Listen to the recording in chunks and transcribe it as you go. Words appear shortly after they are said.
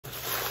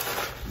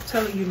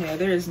telling you now,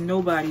 there is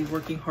nobody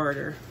working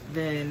harder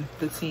than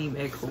the team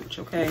at Coach,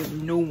 okay?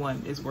 No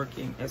one is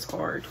working as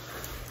hard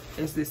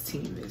as this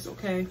team is,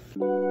 okay?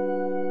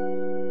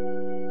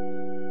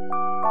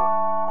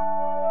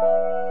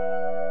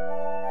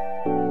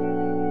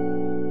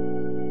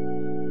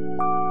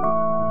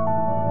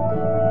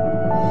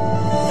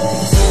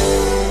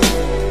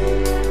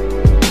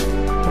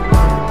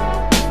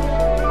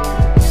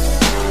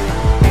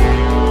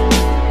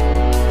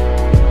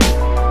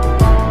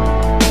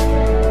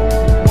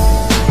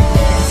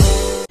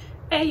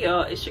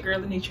 It's your girl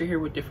Annitra here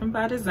with Different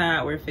by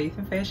Design, where faith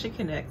and fashion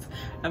connects.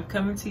 I'm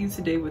coming to you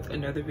today with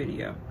another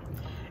video.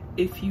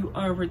 If you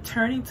are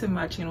returning to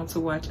my channel to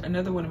watch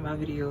another one of my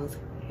videos,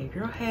 hey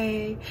girl,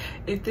 hey.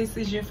 If this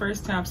is your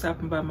first time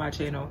stopping by my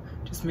channel,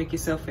 just make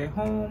yourself at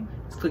home.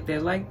 Just click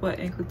that like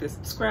button, click the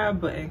subscribe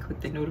button,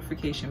 click the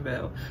notification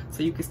bell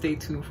so you can stay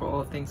tuned for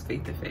all things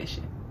faith and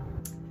fashion.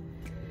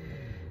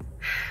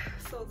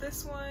 So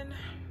this one,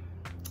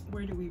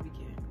 where do we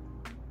begin?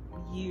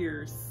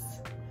 Years.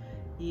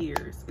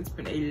 It's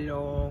been a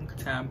long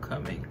time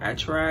coming. I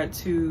tried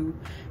to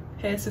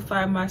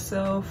pacify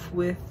myself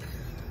with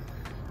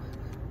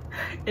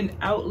an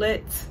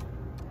outlet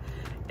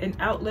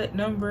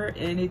number,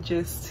 and it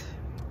just,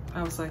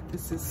 I was like,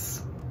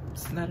 it's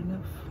not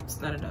enough. It's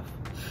not enough.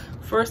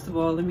 First of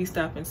all, let me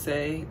stop and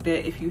say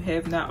that if you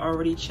have not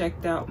already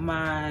checked out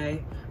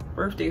my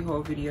birthday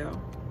haul video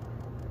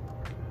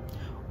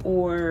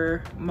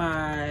or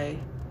my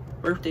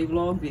birthday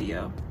vlog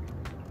video,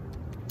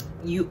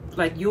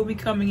 you'll be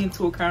coming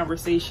into a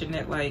conversation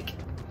that like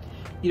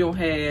you don't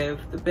have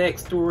the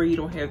backstory, you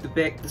don't have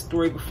the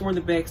story before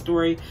the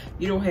backstory,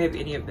 you don't have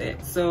any of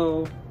that.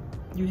 So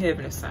you have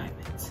an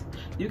assignment.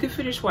 You can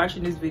finish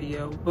watching this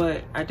video,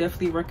 but I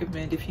definitely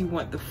recommend, if you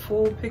want the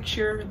full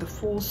picture, the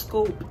full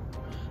scope,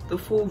 the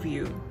full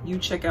view, you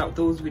check out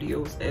those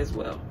videos as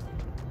well.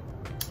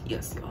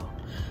 Yes, y'all,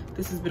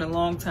 this has been a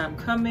long time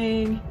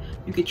coming.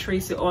 You could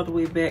trace it all the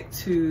way back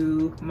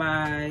to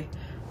my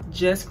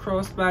Just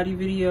crossbody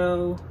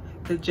video,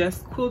 the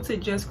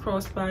quilted just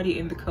crossbody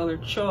in the color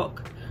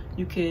chalk.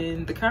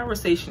 The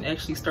conversation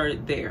actually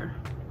started there,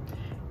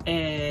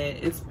 and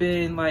it's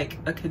been like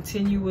a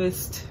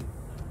continuous,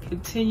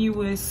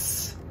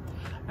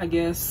 I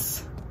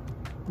guess,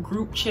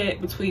 group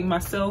chat between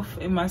myself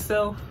and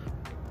myself.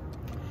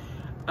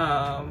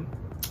 I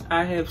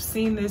have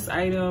seen this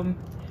item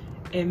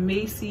in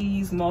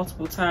Macy's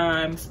multiple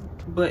times,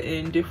 but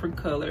in different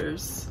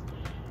colors.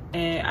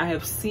 And I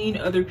have seen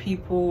other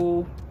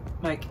people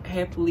like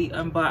happily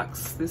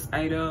unbox this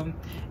item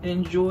and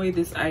enjoy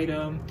this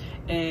item,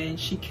 and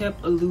she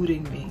kept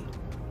eluding me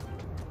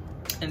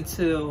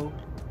until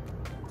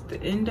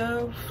the end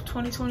of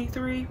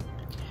 2023,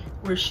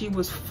 where she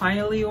was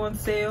finally on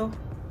sale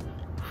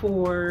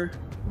for,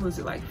 was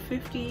it like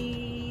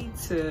 50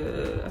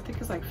 to, I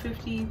think it's like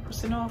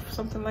 50% off,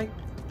 something like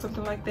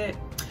that,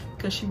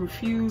 because she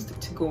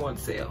refused to go on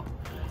sale.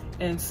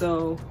 And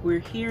so we're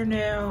here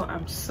now.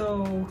 I'm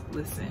so,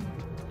 listen,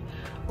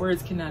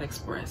 words cannot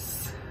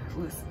express.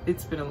 Listen,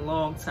 it's been a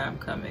long time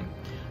coming.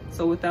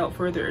 So without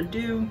further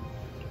ado,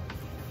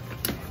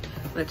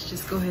 let's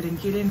just go ahead and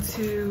get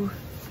into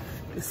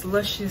this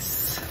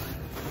luscious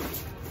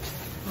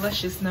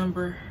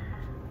number.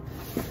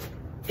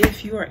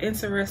 If you are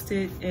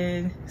interested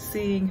in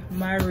seeing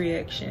my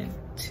reaction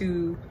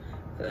to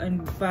the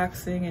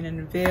unboxing and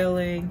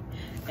unveiling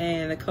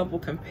and a couple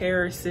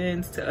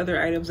comparisons to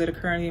other items that are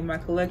currently in my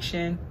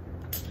collection,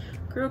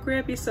 girl,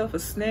 grab yourself a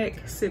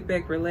snack, sit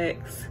back,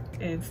 relax,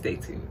 and stay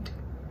tuned.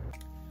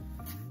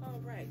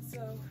 All right,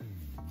 so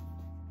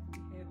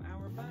we have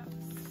our box.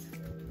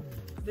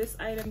 This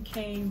item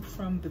came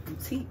from the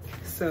boutique,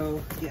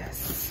 so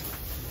yes,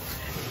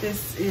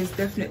 this is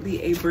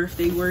definitely a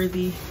birthday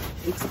worthy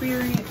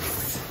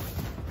experience.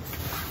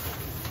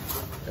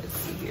 Let's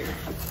see here.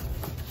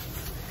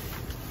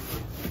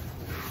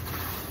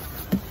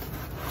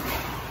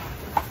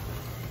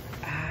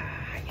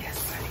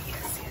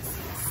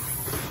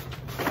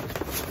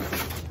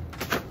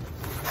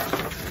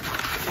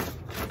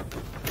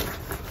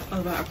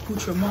 Of our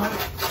accoutrement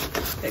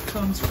that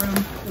comes from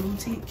the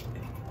boutique.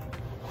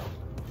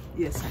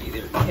 Yes, honey,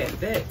 there we have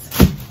that.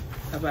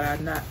 How about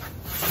I not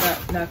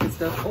knocking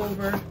stuff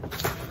over?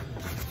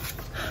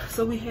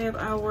 So we have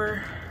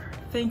our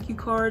thank you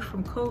card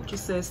from Coach. It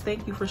says,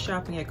 "Thank you for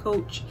shopping at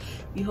Coach.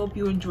 We hope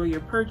you enjoy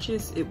your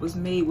purchase. It was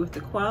made with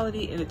the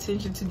quality and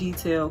attention to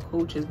detail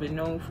Coach has been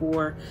known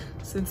for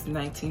since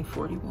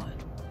 1941.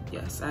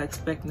 Yes, I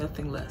expect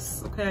nothing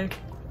less, okay?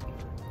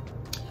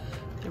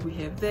 There we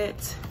have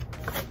that.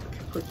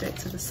 Put that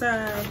to the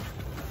side,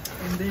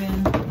 and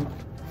then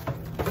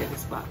get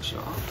this box,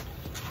 y'all.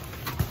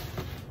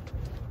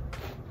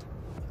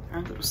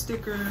 Our little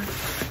sticker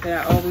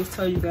that I always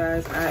tell you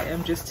guys, I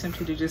am just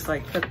tempted to just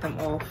like cut them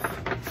off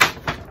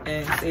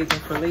and save them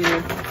for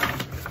later.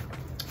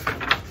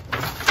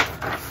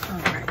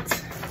 All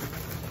right.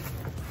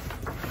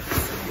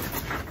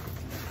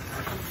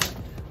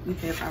 We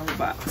have our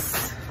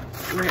box.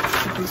 We're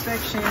at the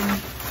section.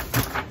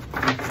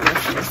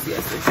 Let's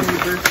Yes, a happy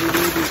birthday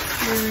baby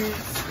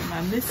experience. Am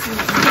I missing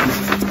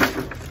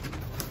anything?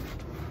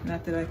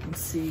 Not that I can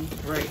see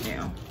right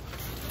now.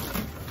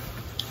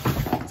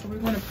 So we're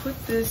going to put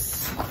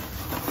this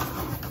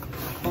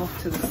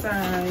off to the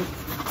side.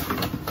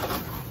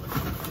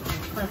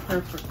 Prep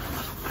her for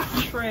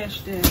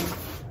trash day.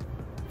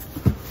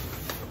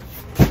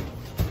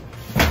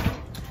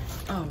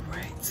 All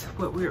right,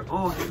 what we're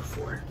all here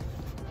for.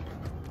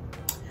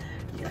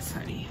 Yes,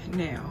 honey.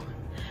 Now,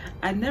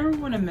 I never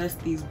want to mess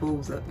these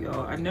bows up,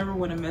 y'all. I never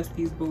want to mess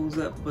these bows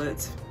up,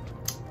 but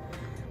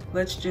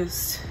let's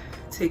just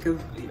take a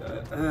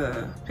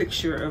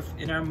picture of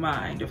in our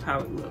mind of how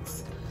it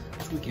looks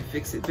so we can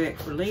fix it back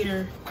for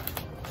later.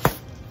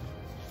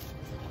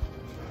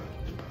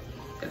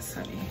 Yes,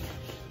 honey.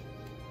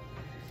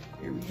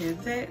 Here we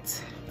have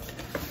that.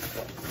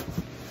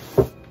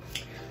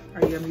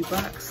 Our yummy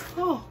box.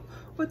 Oh,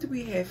 what do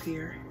we have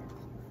here?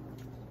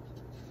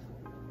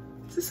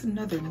 Is this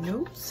another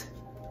note?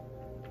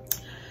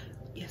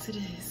 Yes, it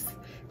is.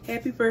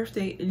 Happy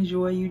birthday,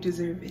 enjoy, you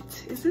deserve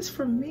it. Is this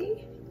from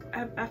me?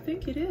 I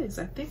think it is.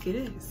 I think it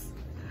is.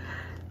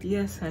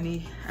 Yes,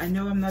 honey. I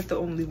know I'm not the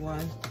only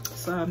one,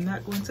 so I'm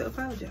not going to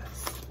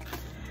apologize.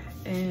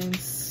 And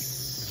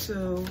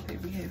so here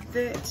we have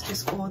that.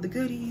 Just all the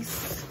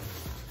goodies.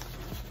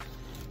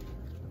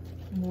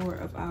 More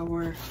of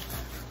our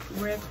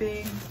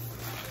wrapping.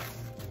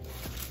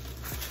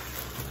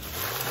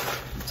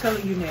 I'm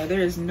telling you now,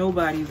 there is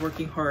nobody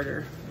working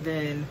harder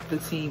than the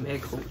team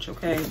at Coach,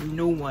 okay?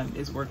 No one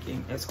is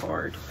working as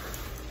hard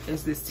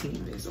as this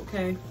team is,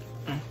 okay?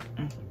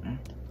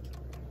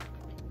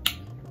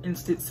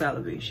 Instant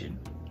salivation.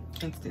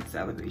 Instant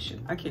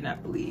salivation. I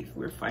cannot believe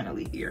we're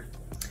finally here.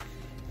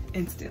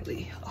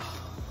 Instantly.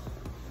 Oh.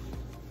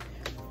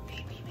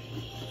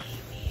 Baby.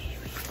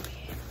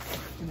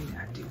 Let me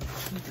not do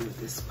this. Let me do it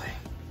this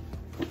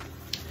way.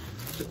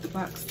 Put the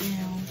box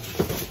down.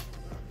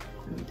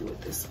 Let me do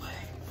it this way.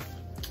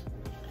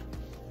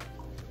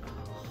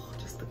 Oh,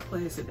 just the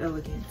class and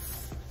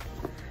elegance.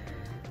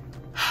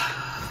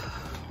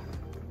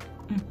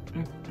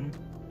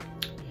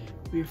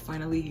 We're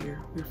finally here.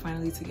 We're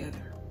finally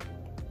together.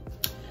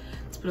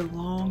 It's been a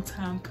long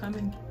time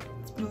coming.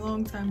 It's been a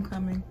long time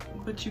coming,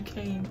 but you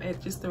came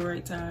at just the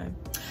right time.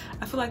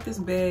 I feel like this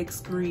bag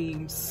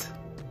screams.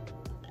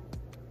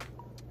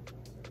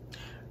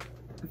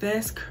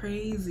 That's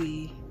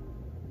crazy.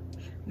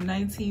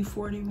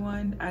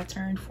 1941, I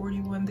turned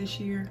 41 this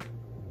year.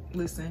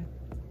 Listen,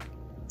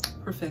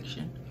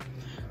 perfection.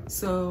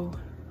 So,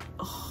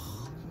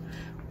 oh,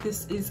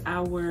 this is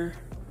our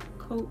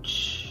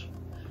Coach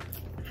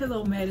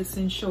Pillow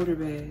Madison Shoulder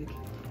Bag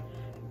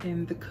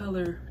in the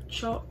color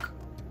chalk,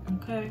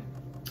 okay?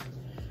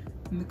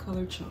 In the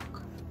color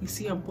chalk. You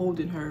see I'm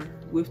holding her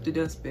with the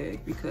dust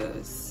bag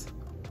because,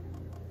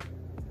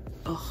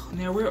 oh,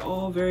 now we're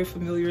all very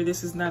familiar.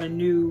 This is not a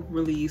new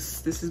release.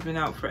 This has been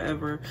out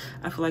forever.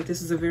 I feel like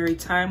this is a very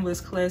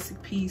timeless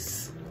classic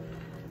piece.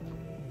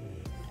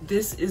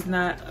 This is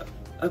not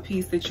a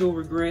piece that you'll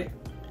regret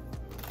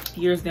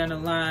years down the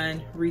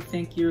line,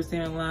 rethink years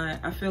down the line.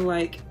 I feel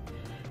like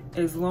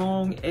as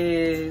long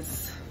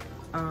as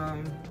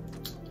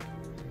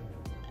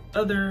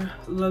other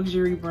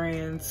luxury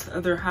brands,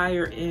 other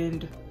higher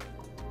end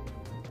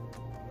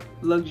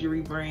luxury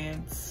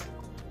brands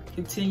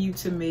continue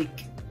to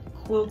make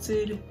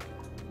quilted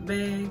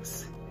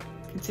bags,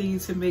 continue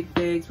to make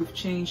bags with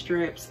chain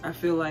straps, I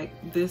feel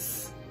like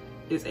this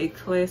is a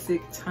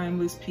classic,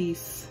 timeless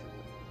piece.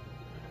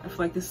 I feel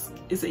like this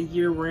is a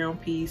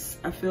year-round piece.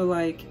 I feel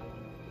like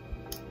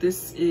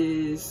this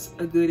is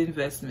a good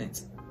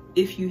investment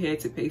if you had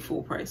to pay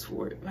full price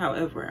for it.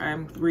 However,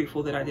 I'm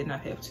grateful that I did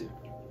not have to.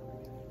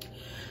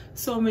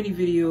 So many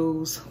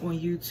videos on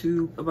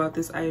YouTube about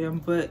this item,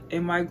 but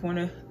am I going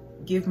to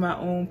give my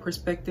own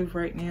perspective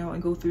right now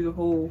and go through the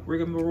whole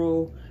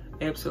rigmarole?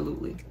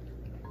 Absolutely.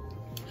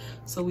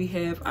 So we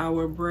have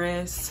our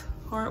brass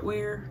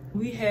hardware.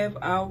 We have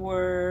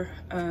our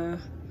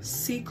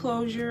C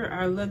closure,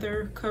 our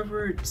leather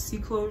covered C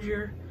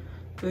closure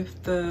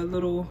with the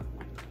little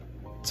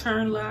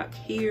turn lock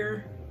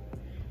here.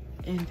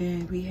 And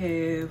then we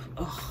have,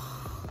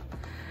 oh,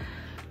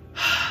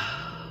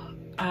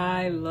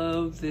 I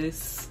love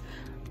this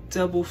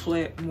double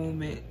flap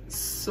moment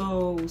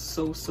so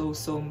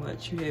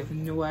much. You have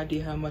no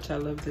idea how much I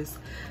love this.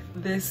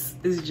 This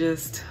is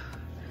just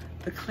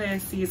the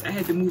classiest. I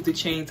had to move the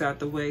chains out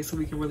the way so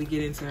we can really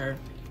get into her.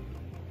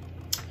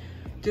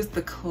 Just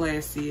the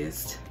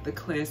classiest, the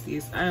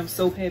classiest. I am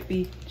so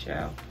happy,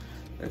 child.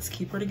 Let's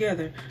keep her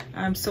together.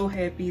 I'm so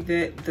happy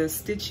that the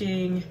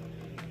stitching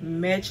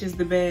matches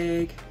the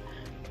bag.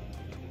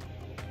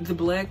 The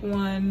black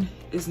one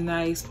is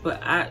nice,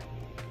 but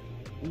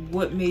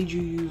what made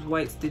you use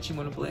white stitching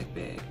on a black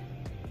bag?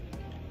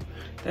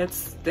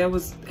 It's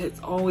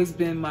always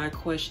been my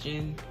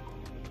question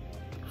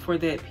for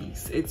that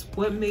piece. It's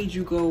what made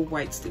you go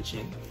white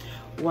stitching?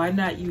 Why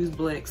not use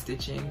black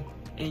stitching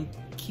and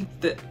keep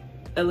the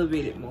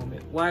elevated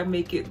moment? Why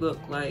make it look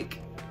like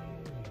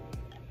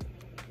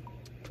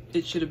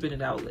it should have been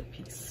an outlet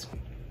piece?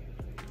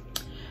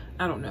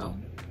 I don't know.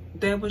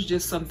 That was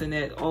just something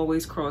that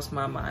always crossed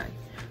my mind.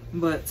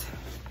 But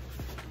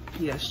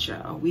yes,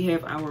 child, we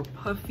have our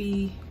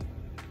puffy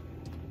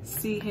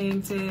C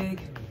hang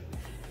tag.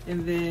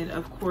 And then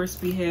of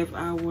course we have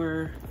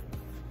our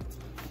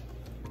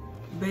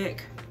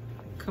back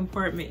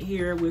compartment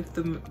here with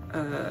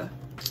the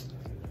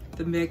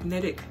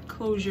magnetic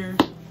closure.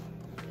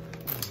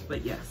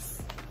 But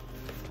yes,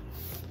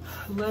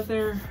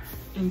 leather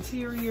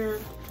interior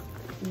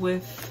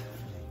with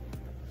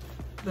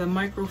the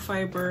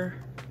microfiber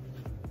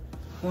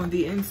on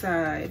the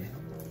inside.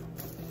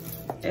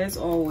 As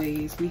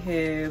always, we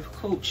have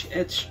Coach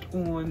etched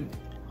on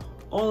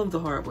all of the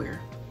hardware.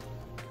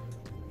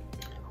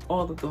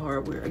 All of the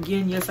hardware.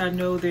 Again, yes, I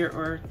know there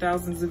are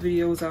thousands of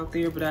videos out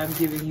there, but I'm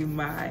giving you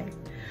my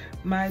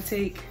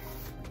take.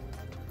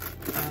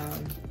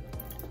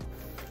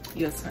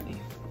 Yes, honey.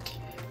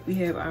 We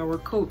have our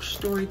Coach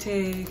story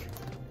tag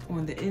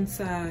on the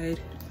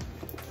inside.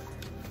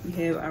 We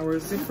have our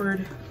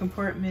zippered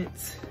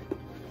compartment.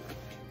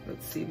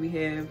 Let's see, we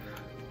have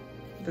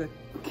the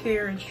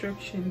care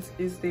instructions.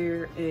 Is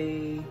there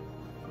a,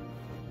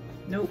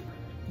 nope,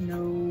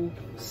 no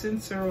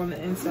sensor on the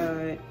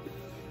inside.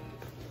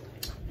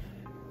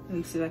 At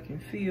least that I can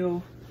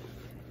feel.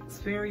 It's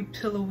very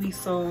pillowy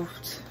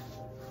soft,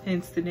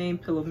 hence the name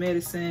Pillow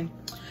Madison.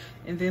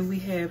 And then we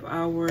have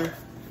our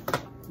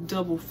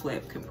double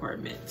flap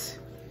compartment.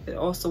 It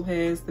also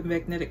has the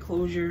magnetic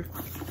closure.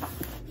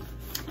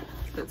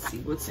 Let's see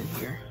what's in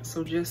here.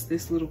 So just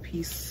this little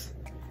piece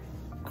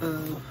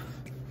of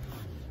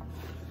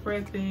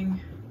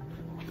wrapping.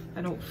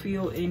 I don't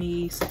feel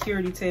any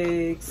security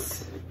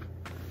tags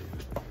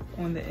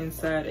on the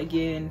inside.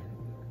 Again,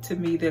 to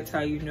me, that's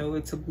how you know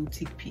it's a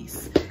boutique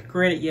piece.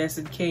 Granted, yes,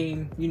 it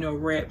came, you know,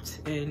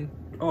 wrapped and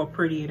all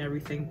pretty and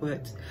everything,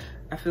 but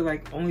I feel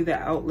like only the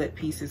outlet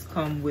pieces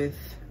come with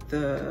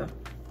the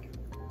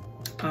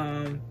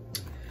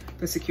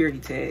security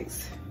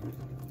tags.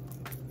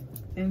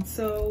 And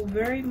so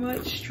very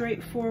much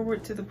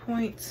straightforward to the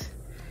point.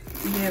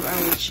 We have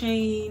our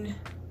chain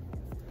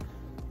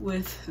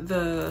with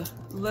the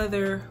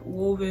leather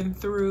woven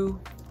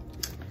through.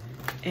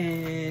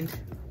 And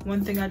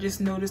one thing I just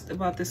noticed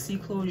about the C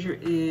closure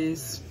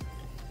is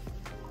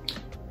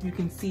you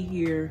can see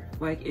here,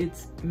 like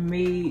it's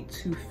made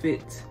to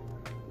fit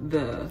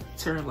the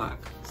turn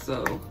lock.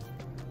 So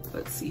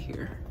let's see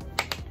here.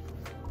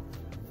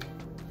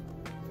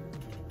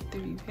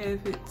 There you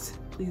have it.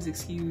 Please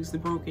excuse the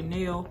broken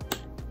nail.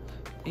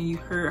 And you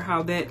heard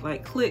how that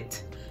like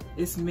clicked.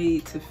 It's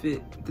made to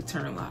fit the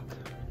turn lock.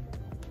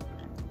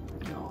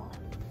 Y'all,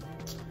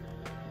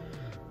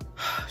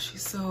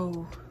 she's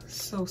so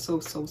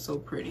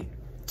pretty.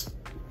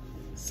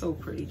 So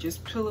pretty.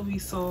 Just pillowy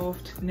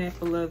soft,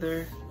 Napa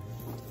leather.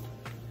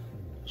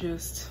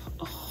 Just,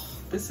 oh,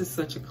 this is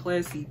such a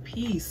classy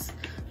piece.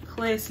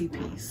 Classy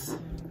piece.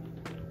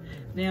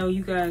 Now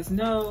you guys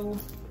know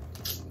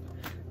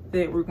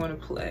that we're gonna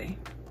play.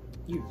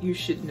 You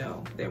should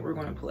know that we're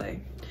gonna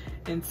play.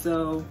 And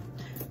so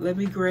let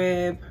me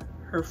grab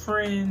her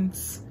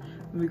friends,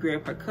 let me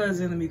grab her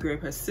cousin, let me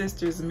grab her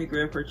sisters, let me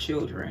grab her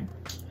children.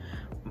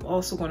 I'm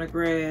also gonna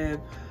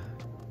grab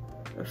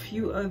a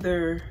few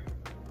other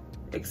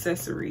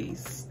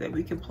accessories that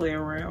we can play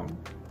around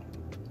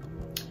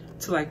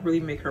to like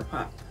really make her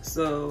pop.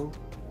 So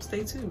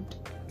stay tuned.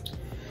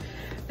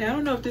 Now, I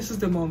don't know if this is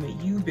the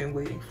moment you've been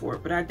waiting for,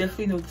 but I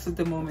definitely know this is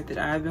the moment that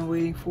I've been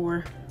waiting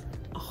for.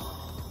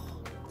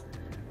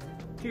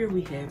 Here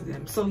we have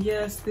them. So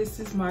yes, this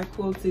is my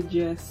Quilted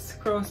Jess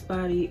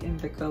crossbody in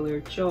the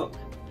color chalk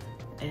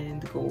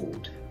and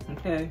gold,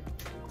 okay?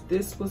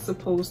 This was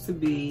supposed to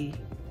be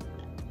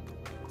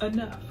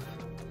enough,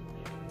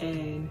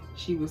 and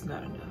she was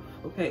not enough,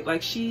 okay?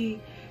 Like she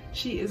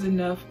is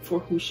enough for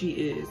who she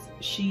is.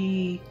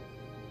 She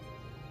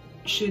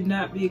should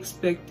not be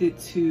expected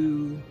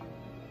to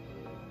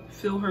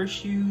fill her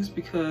shoes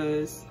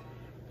because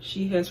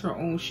she has her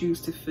own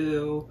shoes to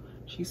fill.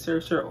 She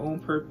serves her own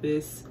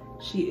purpose.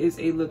 She is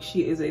a look,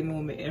 she is a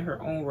moment in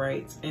her own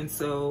rights. And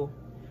so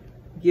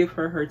give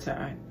her her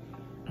time,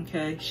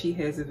 okay? She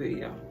has a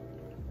video.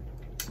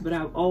 But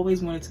I've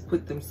always wanted to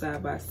put them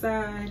side by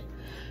side.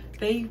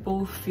 They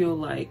both feel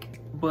like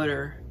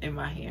butter in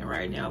my hand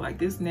right now. Like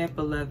this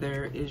Napa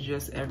leather is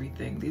just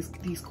everything.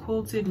 These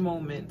quilted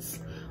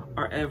moments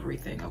are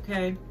everything,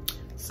 okay?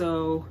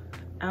 So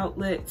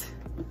outlet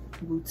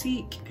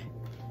boutique,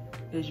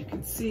 as you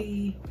can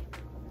see.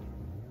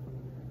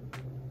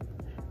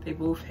 They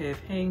both have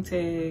hang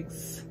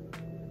tags.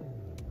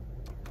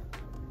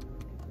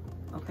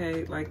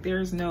 Okay, like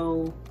they're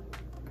two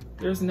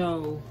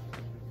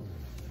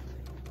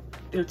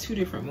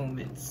different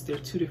moments. They're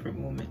two different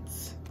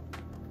moments.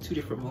 Two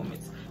different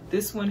moments.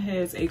 This one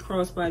has a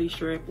crossbody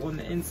strap on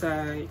the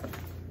inside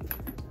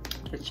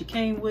that she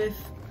came with.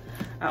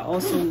 I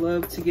also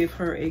love to give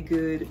her a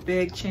good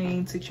bag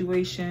chain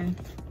situation.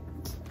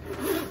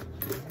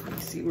 Let me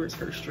see, where's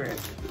her strap?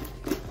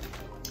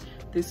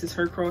 This is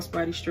her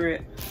crossbody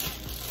strap.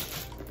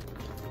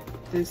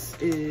 This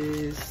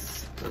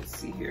is, let's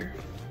see here.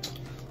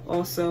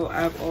 Also,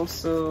 I've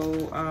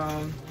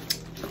also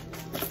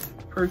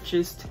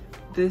purchased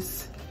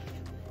this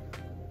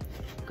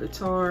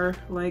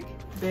guitar-like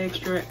bag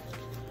strap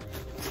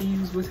to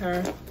use with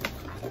her.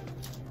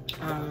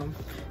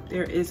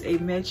 There is a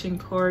matching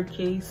card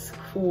case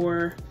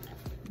for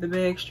the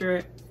bag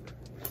strap.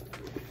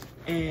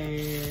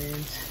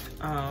 And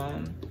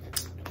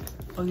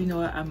oh, you know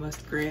what, I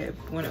must grab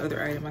one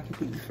other item. I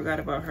completely forgot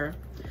about her.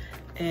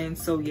 And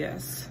so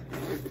yes,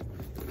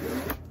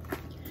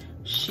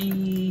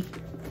 she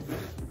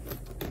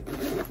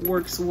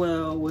works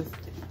well with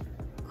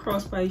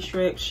crossbody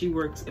straps. She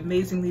works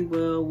amazingly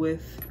well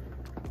with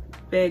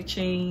bag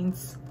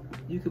chains.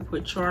 You can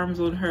put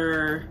charms on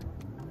her.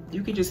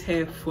 You can just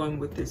have fun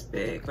with this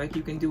bag. Like,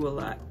 you can do a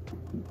lot.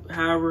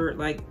 However,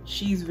 like,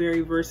 she's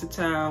very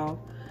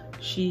versatile.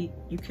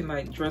 You can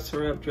like dress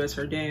her up, dress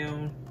her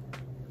down,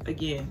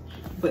 again,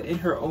 but in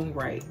her own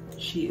right,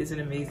 she is an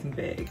amazing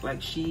bag.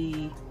 Like,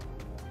 she's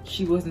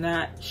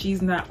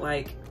not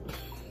like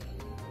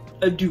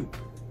a dupe,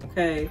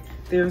 okay?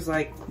 There's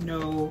like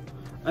no,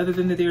 other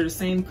than that they're the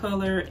same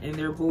color and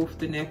they're both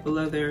the neck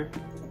leather.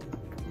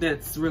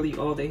 That's really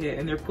all they had,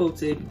 and they're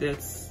quilted.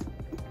 That's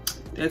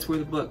where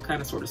the buck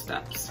kind of sort of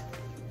stops.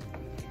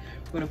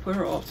 I'm gonna put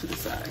her off to the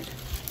side.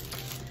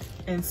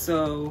 And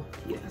so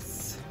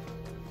yes,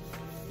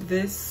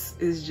 this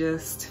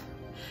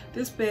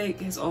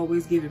bag has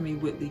always given me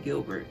Whitley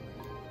Gilbert.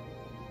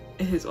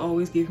 It has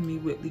always given me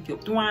Whitley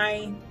Gilbert.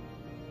 Dwayne.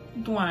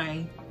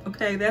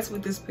 Okay, that's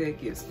what this bag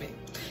gives me.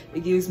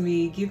 It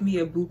give me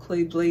a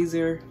boucle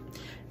blazer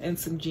and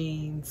some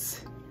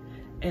jeans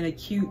and a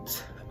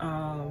cute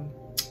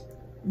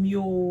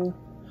mule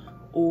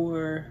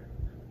or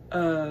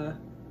a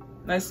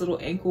nice little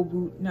ankle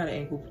boot. Not an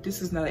ankle,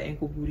 this is not an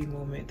ankle booty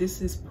moment.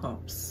 This is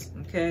pumps,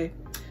 okay?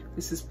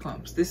 This is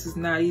pumps. This is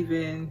not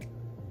even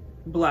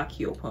block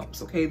heel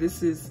pumps, okay?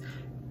 This is,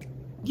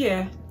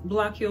 yeah,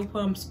 block heel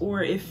pumps,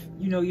 or if,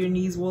 you know, your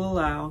knees will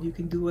allow, you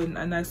can do a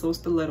nice little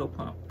stiletto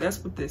pump.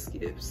 That's what this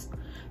gives.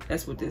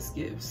 That's what this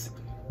gives.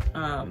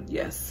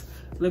 Yes,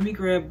 let me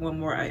grab one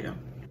more item.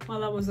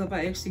 While I was up,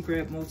 I actually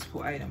grabbed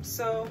multiple items.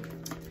 So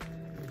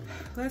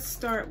let's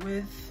start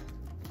with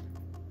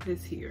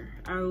this here.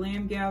 Our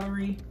Lamb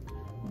Gallery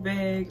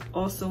bag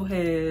also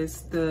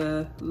has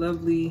the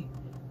lovely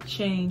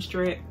chain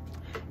strap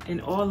and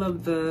all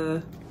of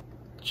the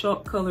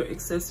chalk color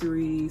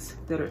accessories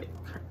that are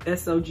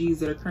SLGs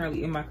that are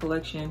currently in my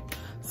collection.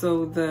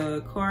 So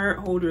the card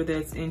holder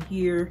that's in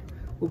here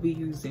will be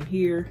used in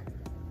here.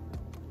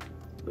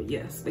 But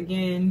yes,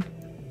 again,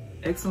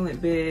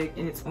 excellent bag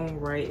in its own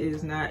right. It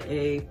is not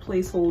a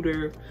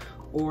placeholder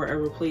or a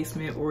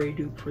replacement or a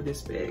dupe for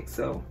this bag,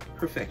 so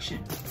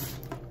perfection.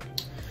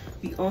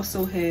 We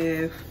also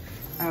have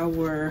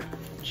our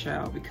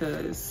child,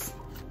 because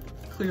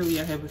clearly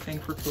I have a thing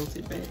for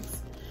quilted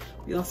bags.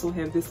 We also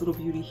have this little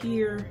beauty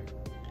here.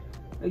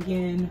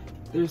 Again,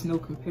 there's no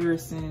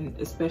comparison,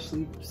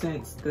 especially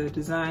since the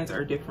designs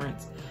are different.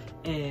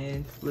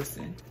 And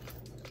listen,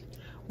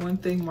 one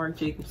thing Marc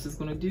Jacobs is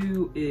gonna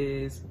do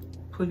is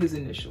put his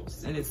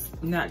initials, and it's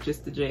not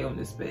just the J on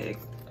this bag.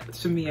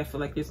 To me, I feel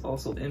like there's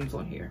also M's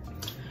on here.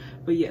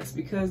 But yes,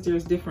 because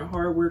there's different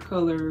hardware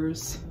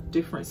colors,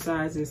 different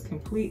sizes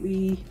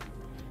completely,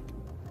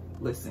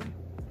 listen,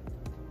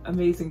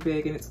 amazing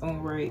bag in its own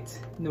right,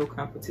 no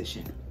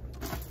competition.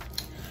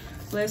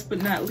 Last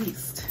but not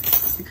least,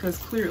 because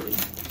clearly,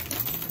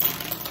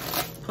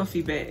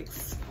 puffy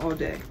bags all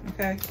day,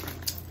 okay?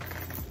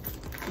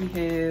 We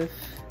have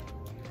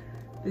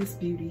this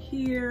beauty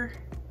here.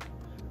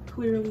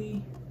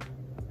 Clearly,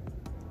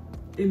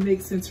 it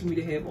makes sense for me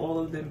to have all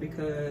of them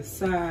because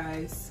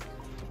size,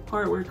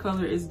 hardware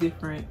color is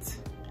different,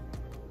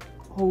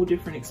 a whole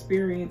different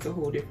experience, a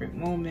whole different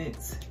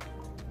moment.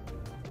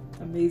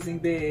 Amazing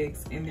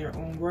bags in their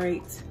own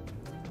right.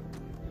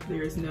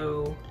 There is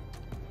no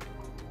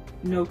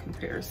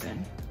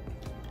comparison.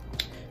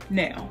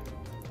 Now,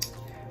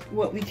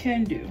 what we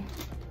can do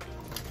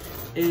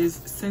is,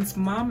 since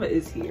Mama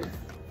is here,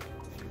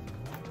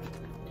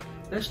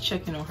 let's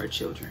check in on her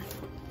children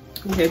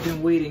who have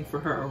been waiting for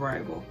her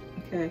arrival.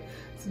 Okay,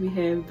 so we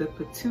have the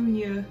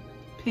Petunia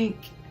Pink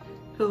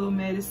Pillow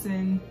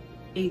Madison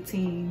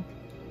 18,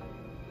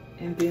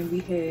 and then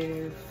we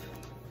have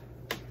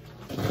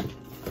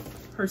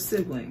her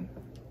sibling,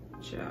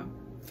 child.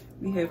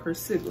 We have her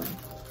sibling,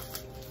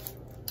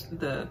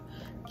 the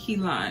Key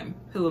Lime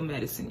Pillow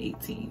Madison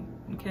 18.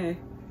 Okay,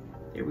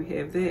 there we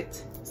have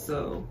that.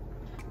 So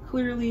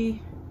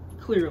clearly,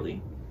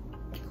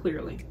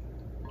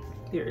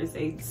 there is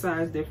a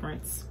size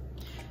difference.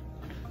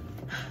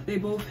 They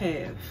both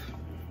have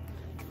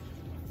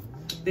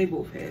the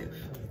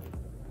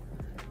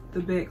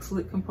back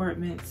slit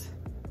compartments.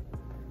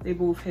 They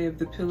both have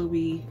the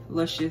pillowy,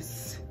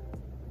 luscious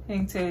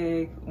hang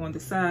tag on the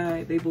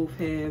side. They both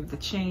have the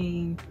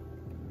chain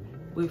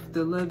with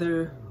the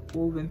leather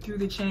woven through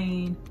the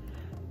chain.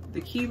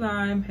 The Key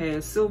Lime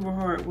has silver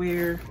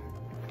hardware.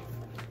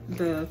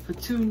 The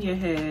Petunia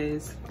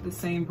has the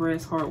same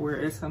brass hardware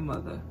as her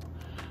mother.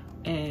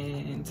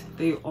 And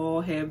they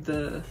all have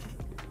the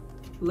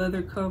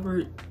leather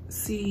covered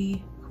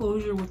C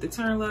closure with the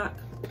turn lock.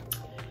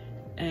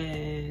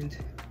 And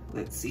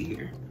let's see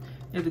here.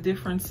 Now the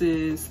difference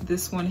is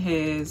this one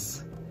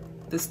has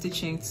the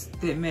stitching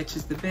that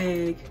matches the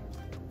bag.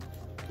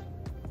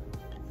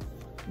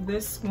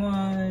 This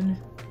one,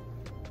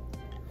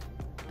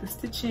 the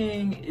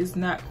stitching is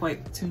not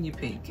quite petunia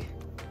pink,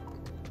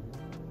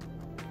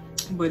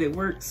 but it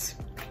works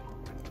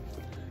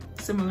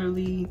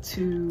similarly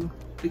to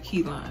the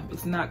key lime.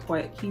 It's not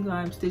quite key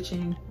lime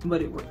stitching,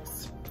 but it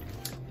works.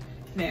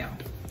 Now,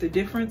 the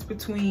difference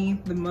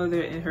between the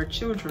mother and her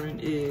children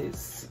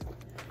is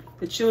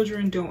the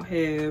children don't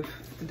have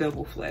the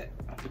double flat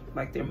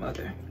like their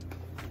mother.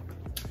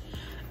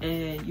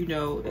 And you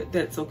know,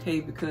 that's okay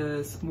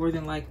because more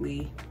than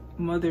likely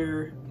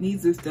mother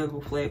needs this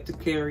double flap to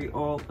carry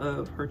all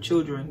of her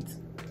children's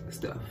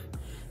stuff.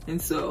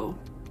 And so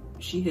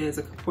she has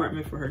a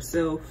compartment for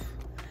herself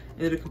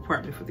and a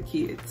compartment for the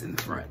kids in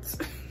the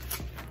front.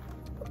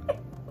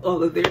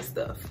 All of their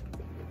stuff.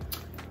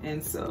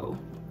 And so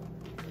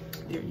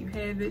there you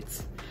have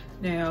it.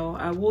 Now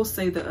I will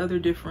say the other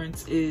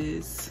difference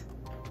is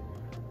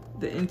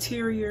the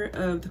interior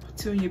of the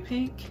petunia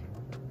pink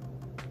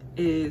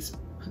is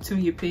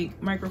petunia pink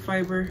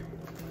microfiber.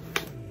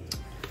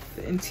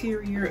 The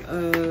interior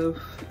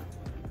of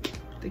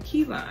the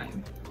key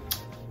lime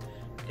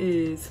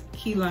is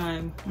key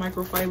lime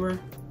microfiber.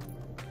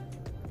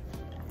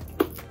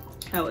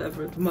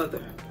 However, the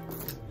mother,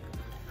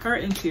 her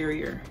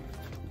interior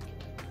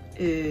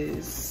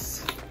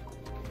is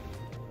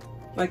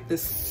like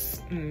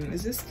this,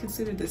 is this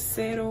considered the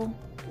saddle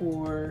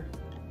or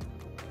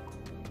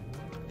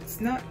it's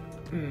not?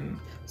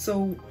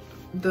 So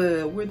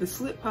where the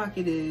slip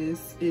pocket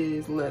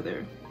is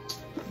leather,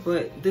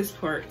 but this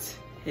part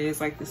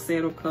is like the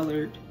saddle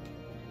colored,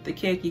 the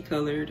khaki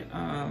colored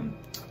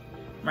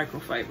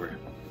microfiber.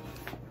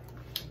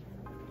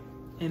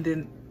 And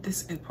then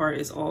this in part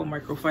is all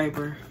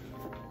microfiber.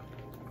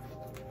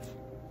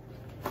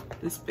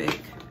 This back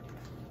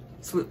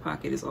slip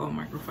pocket is all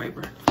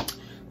microfiber.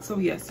 So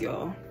yes,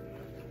 y'all.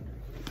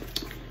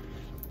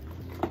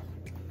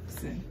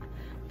 Listen,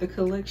 the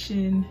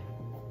collection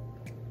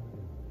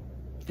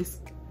is,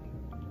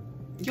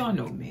 y'all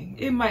know me,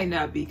 it might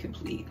not be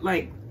complete.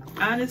 Like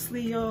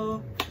honestly,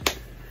 y'all,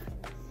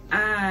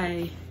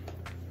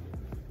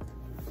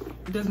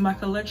 does my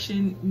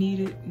collection need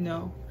it?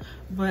 No.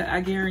 But I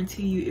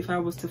guarantee you, if I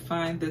was to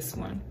find this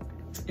one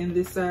in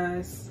this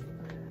size,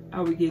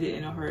 I would get it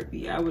in a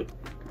heartbeat. I would,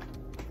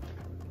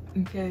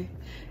 okay.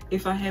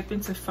 If I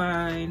happen to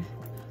find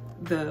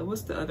the,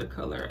 what's the other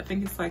color? I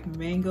think it's like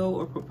mango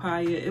or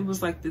papaya. It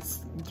was like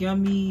this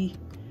yummy,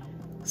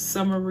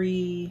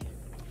 summery,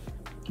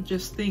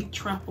 just think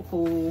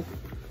tropical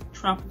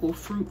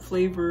fruit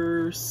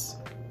flavors.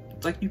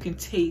 Like you can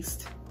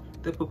taste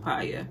the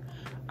papaya.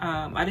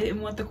 I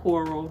didn't want the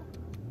coral.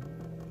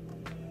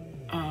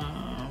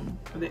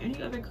 Are there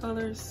any other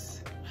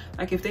colors?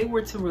 Like if they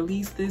were to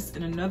release this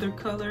in another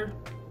color,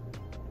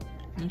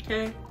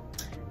 okay,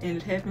 and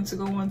it happened to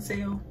go on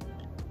sale,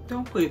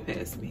 don't put it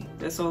past me.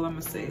 That's all I'm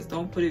gonna say is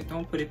don't put it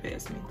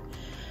past me.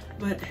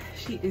 But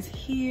she is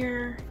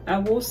here. I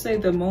will say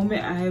the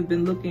moment I have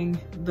been looking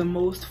the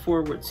most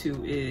forward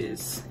to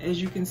is, as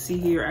you can see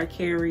here, I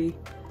carry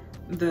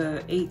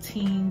the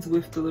 18s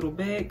with the little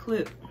bag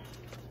clip.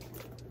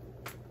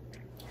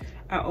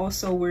 I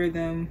also wear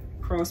them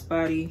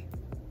crossbody,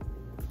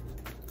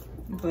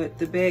 but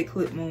the bag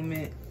clip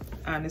moment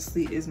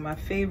honestly is my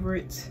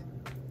favorite.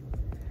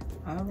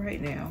 All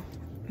right now.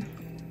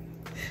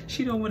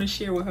 She don't want to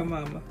share with her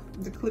mama.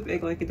 The clip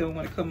act like it don't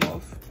want to come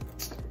off.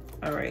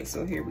 All right,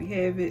 so here we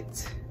have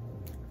it.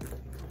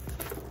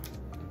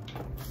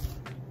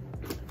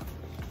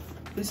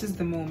 This is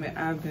the moment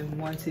I've been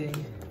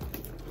wanting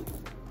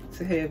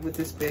to have with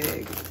this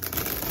bag.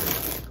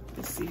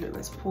 Let's see here,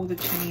 let's pull the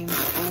chains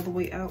all the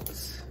way out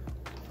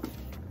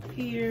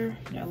here.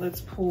 Now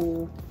let's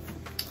pull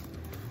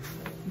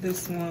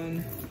this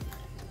one.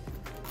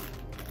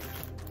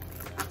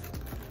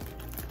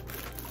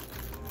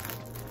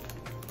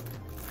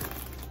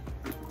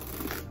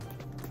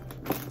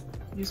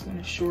 I just want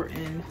to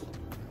shorten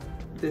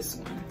this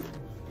one.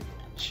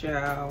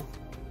 Ciao.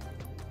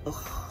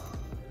 Ugh.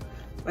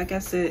 Like I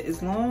said,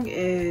 as long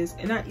as,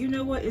 and you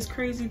know what, it's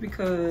crazy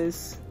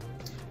because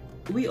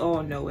we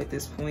all know at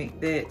this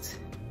point that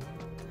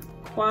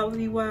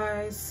quality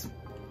wise,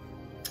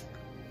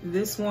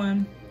 this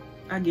one,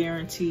 I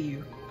guarantee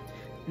you,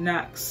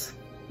 knocks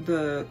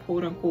the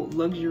quote unquote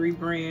luxury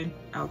brand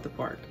out the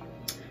park.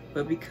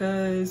 But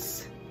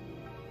because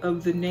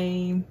of the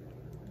name,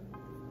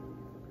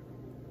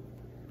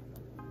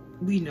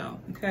 we know,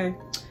 okay?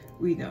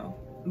 We know.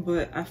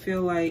 But I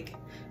feel like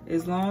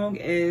as long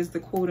as the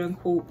quote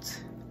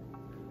unquote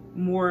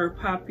more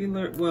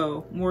popular,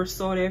 well, more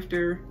sought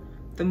after,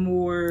 the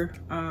more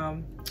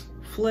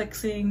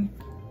flexing,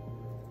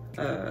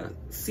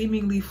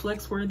 seemingly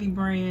flex worthy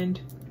brand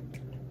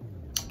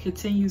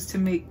continues to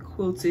make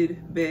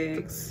quilted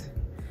bags,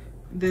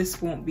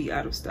 this won't be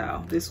out of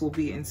style. This will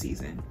be in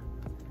season.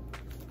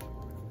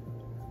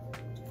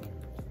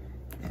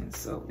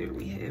 So there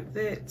we have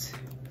that.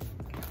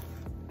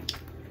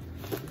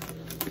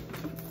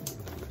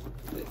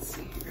 Let's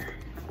see here.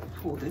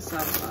 Pull this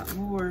out a lot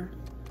more.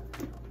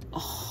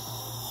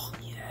 Oh,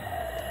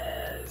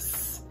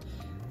 yes.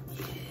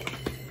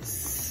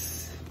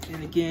 Yes.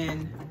 And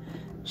again,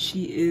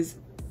 she is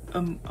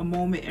a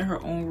moment in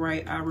her own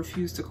right. I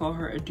refuse to call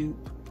her a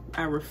dupe.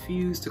 I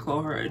refuse to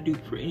call her a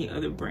dupe for any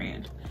other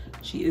brand.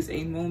 She is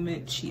a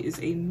moment. She is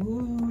a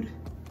mood.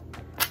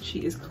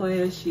 She is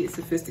class. She is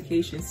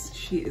sophistication.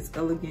 She is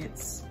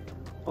elegance,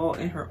 all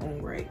in her own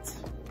right.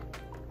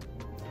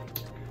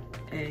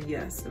 And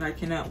yes, and I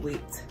cannot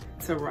wait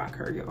to rock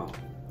her, y'all.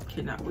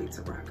 Cannot wait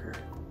to rock her.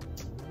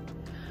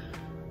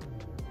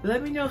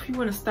 Let me know if you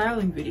want a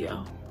styling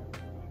video.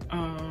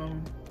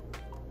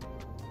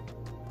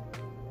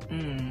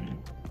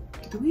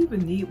 Do we even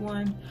need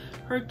one?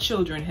 Her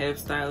children have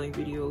styling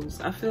videos.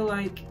 I feel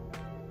like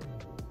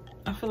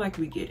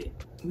we get it.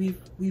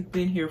 We've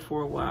been here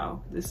for a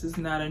while. This is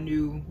not a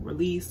new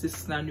release.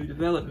 This is not a new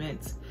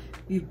development.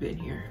 We've been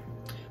here.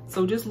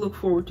 So just look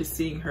forward to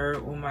seeing her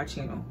on my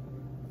channel.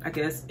 I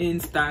guess in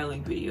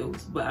styling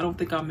videos, but I don't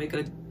think I'll make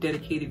a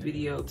dedicated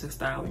video to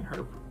styling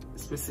her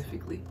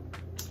specifically.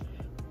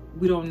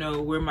 We don't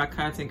know where my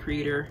content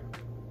creator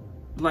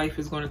life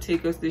is going to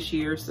take us this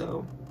year,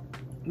 so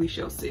we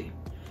shall see.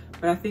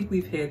 But I think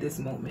we've had this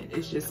moment.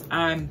 It's just,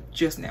 I'm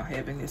just now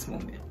having this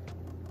moment.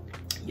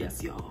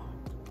 Yes, y'all.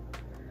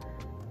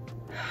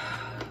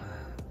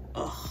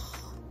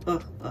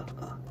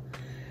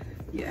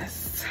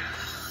 Yes.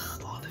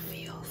 All the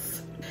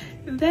feels.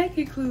 That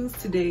concludes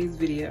today's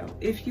video.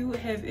 If you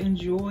have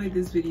enjoyed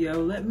this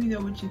video, let me know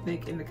what you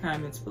think in the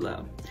comments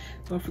below.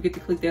 Don't forget to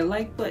click that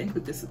like button,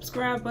 click the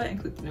subscribe button,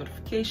 click the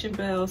notification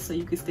bell so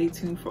you can stay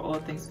tuned for all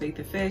things faith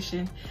and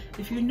fashion.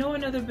 If you know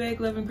another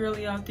bag loving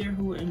girly out there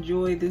who will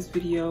enjoy this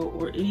video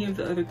or any of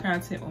the other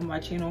content on my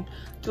channel,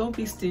 don't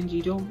be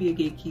stingy, don't be a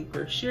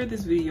gatekeeper. Share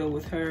this video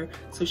with her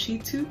so she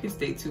too can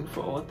stay tuned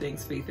for all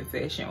things faith and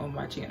fashion on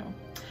my channel.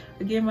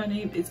 Again, my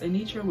name is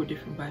Annitra. We're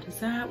different by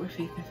design, where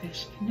faith and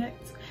fashion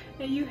connect,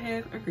 and you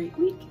have a great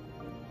week.